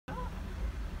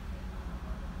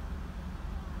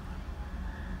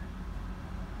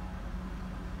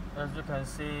As you can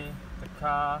see, the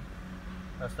car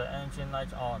has the engine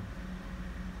light on.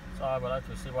 So I would like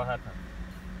to see what happened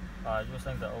by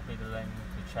using the OBD link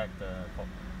to check the code.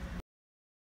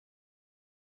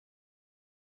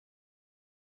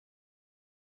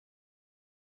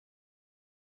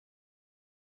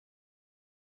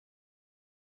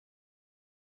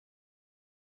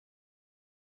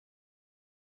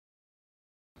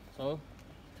 So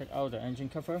take out the engine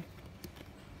cover.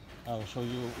 I'll show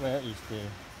you where is the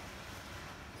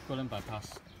coolant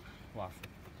bypass valve.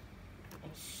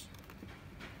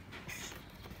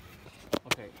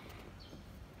 Okay,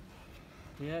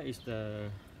 here is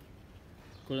the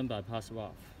coolant bypass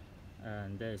valve,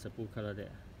 and there is a blue color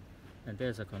there, and there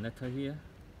is a connector here,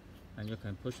 and you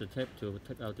can push the tape to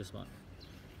take out this one.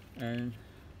 And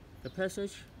the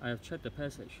passage, I have checked the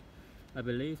passage. I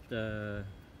believe the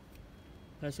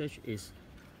passage is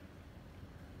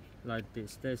like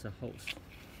this. There's a hose.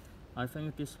 I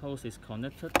think this hose is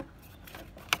connected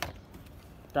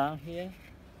down here,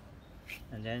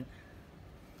 and then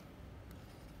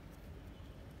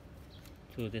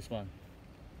to this one.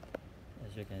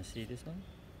 As you can see, this one.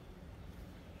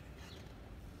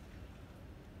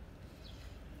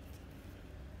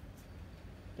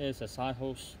 There's a side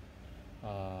hose.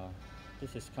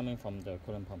 This is coming from the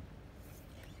coolant pump,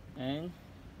 and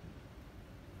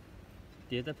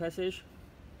the other passage,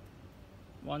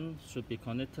 one should be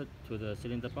connected to the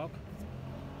cylinder block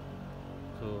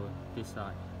to this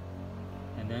side,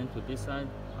 and then to this side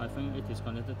I think it is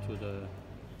connected to the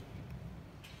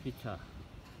heater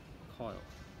coil.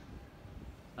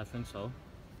 I think so,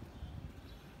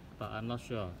 but I'm not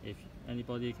sure. If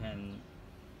anybody can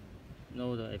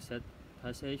know the exact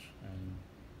passage, and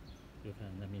you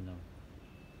can let me know.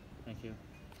 Thank you.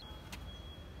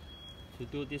 To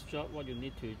do this job, what you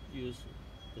need to use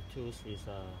the tools is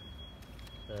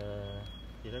the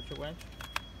electric wrench,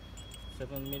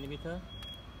 7mm,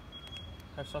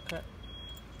 head socket,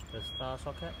 the star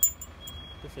socket.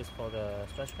 This is for the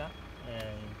stretch guard,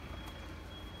 and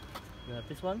you have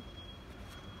this one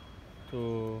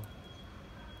to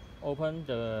open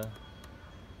the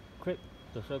clip,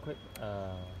 the third clip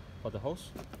for the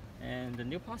hose, and the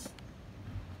new parts.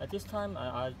 At this time,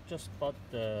 I just bought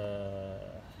the.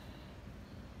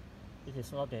 It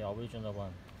is not the original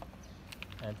one,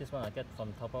 and this one I get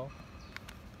from Taobao,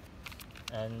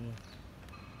 and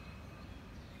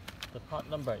the part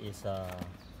number is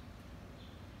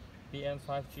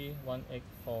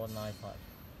BM5G18495,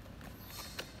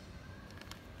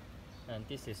 and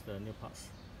this is the new parts.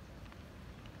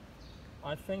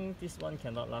 I think this one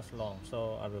cannot last long,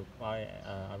 so I will buy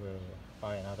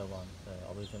another one, the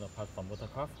original part from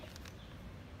Motorcraft,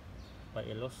 but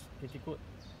it looks pretty good.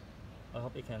 I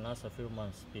hope it can last a few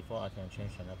months before I can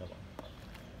change another one.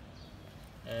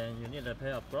 And you need a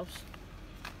pair of gloves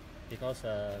because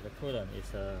the coolant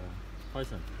is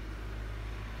poison,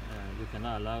 and you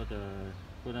cannot allow the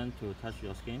coolant to touch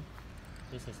your skin.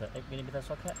 This is an 8mm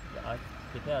socket. I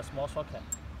prepare a small socket,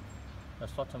 a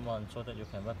shortened one, so that you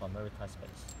can work on very tight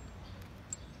space.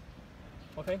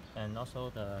 Okay, and also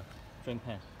the drain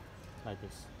pan like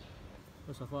this.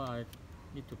 First of all, I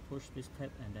need to push this tab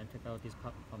and then take out this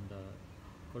part from the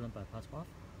coolant bypass valve.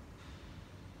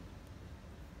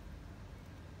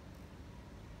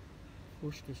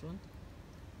 Push this one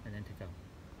and then take out.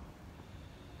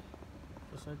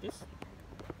 Just like this.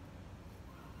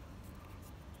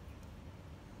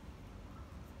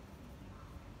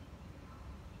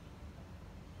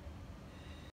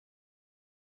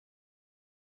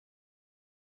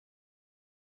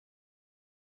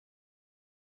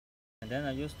 And then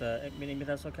I use the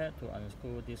 8mm socket to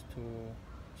unscrew these two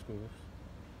screws.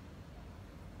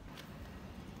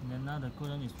 And then now the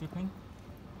coolant is dripping.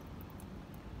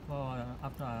 Well,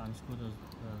 after I unscrew the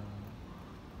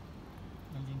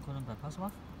engine coolant bypass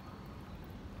valve.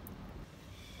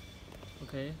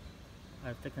 Okay,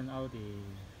 I've taken out the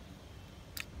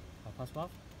bypass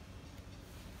valve.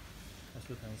 As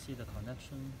you can see, the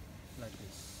connection like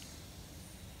this.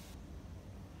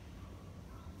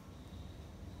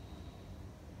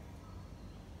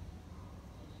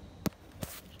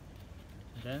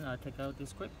 Then I take out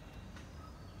this clip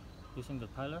using the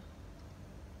pilot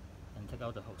and take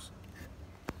out the hose.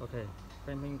 Okay,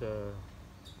 clamping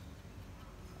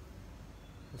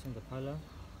using the pilot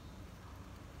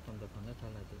from the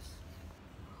connector like this.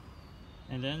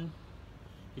 And then,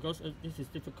 because this is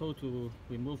difficult to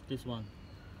remove this one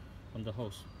from the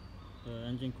hose, the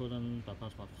engine coolant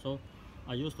bypass valve, so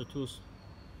I use the tools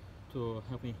to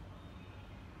help me.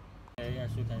 Okay,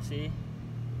 as you can see,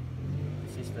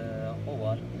 this is the old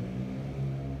one,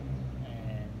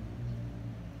 and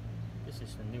this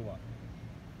is the new one.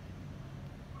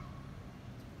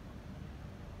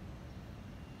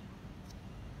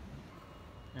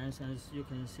 And as you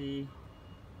can see,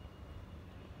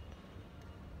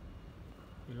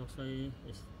 it looks like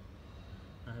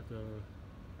I have to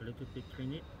a little bit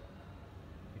clean it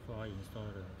before I install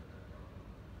the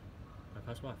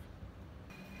bypass valve.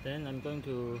 Then I'm going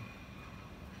to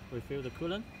refill the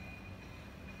coolant.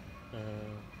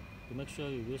 To make sure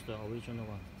you use the original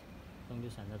one, don't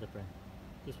use another brand.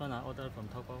 This one I ordered from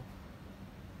Taobao,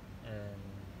 and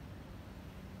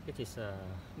it is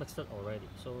mixed already,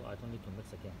 so I don't need to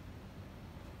mix again.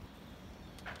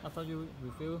 After you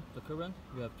refill the coolant,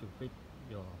 you have to breathe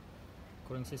your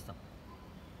cooling system.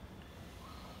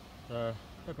 The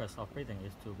purpose of breathing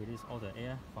is to release all the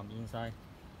air from inside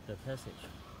the passage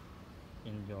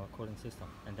in your cooling system,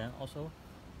 and then also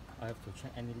I have to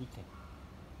check any leaking.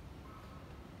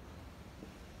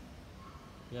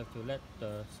 You have to let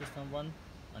the system run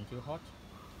until hot,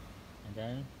 and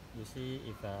then you see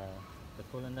if the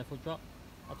coolant level drop.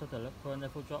 After the coolant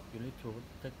level drop, you need to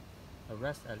take a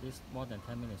rest at least more than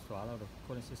 10 minutes to allow the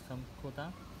cooling system cool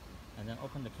down, and then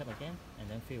open the cap again and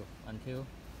then fill until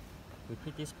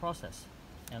repeat this process.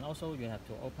 And also you have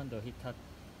to open the heater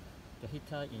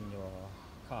in your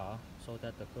car so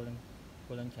that the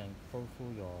coolant can flow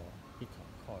through your heater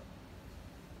coil,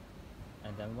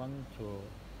 and then run to,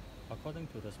 according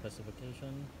to the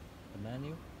specification, the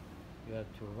manual, you have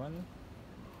to run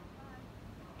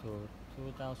to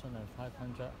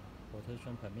 2,500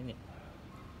 rotation per minute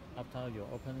after you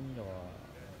open your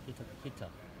heater,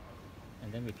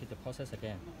 and then repeat the process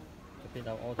again to beat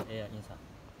out all the air inside.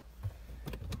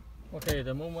 Okay,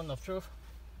 the moment of truth.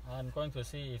 I'm going to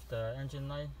see if the engine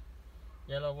light,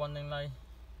 yellow warning light,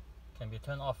 can be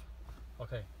turned off.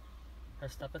 Okay,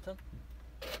 press start button.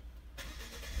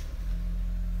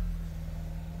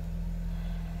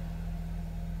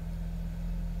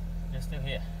 It's still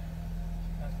here.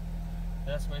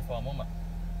 Let's wait for a moment.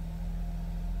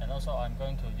 And also I'm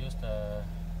going to use the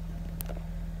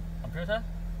computer.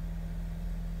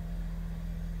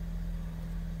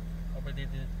 Already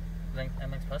link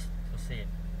MX Plus to see it.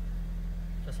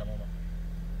 Just a moment.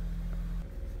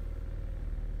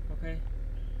 Okay.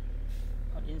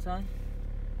 Hot inside.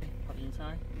 Hot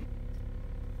inside.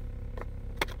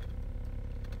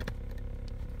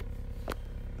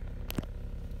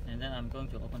 And then I'm going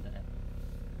to open the app.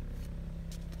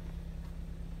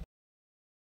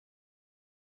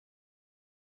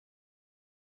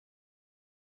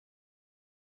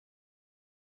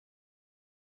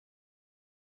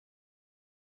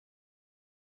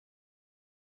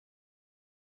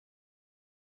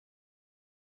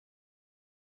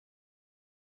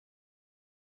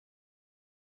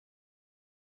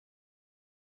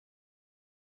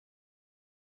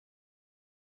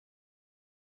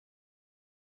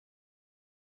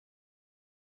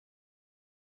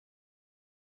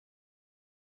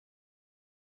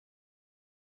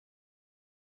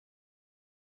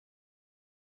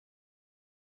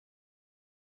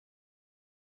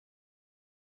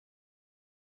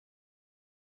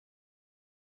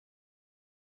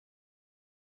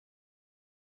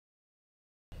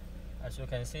 As you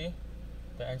can see,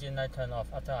 the engine light turned off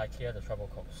after I cleared the trouble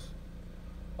codes.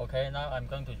 Okay, now I'm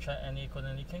going to check any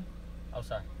coolant leaking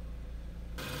outside.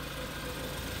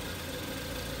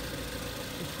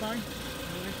 It's fine,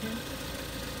 no leaking,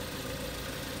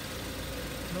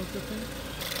 no dripping.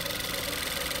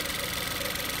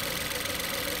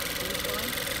 It's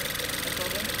fine, no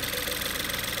problem.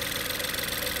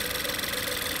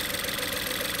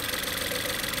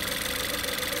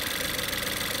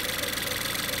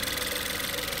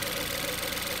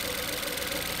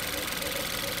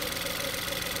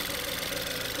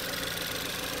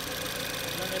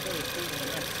 Whenever you put in the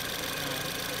next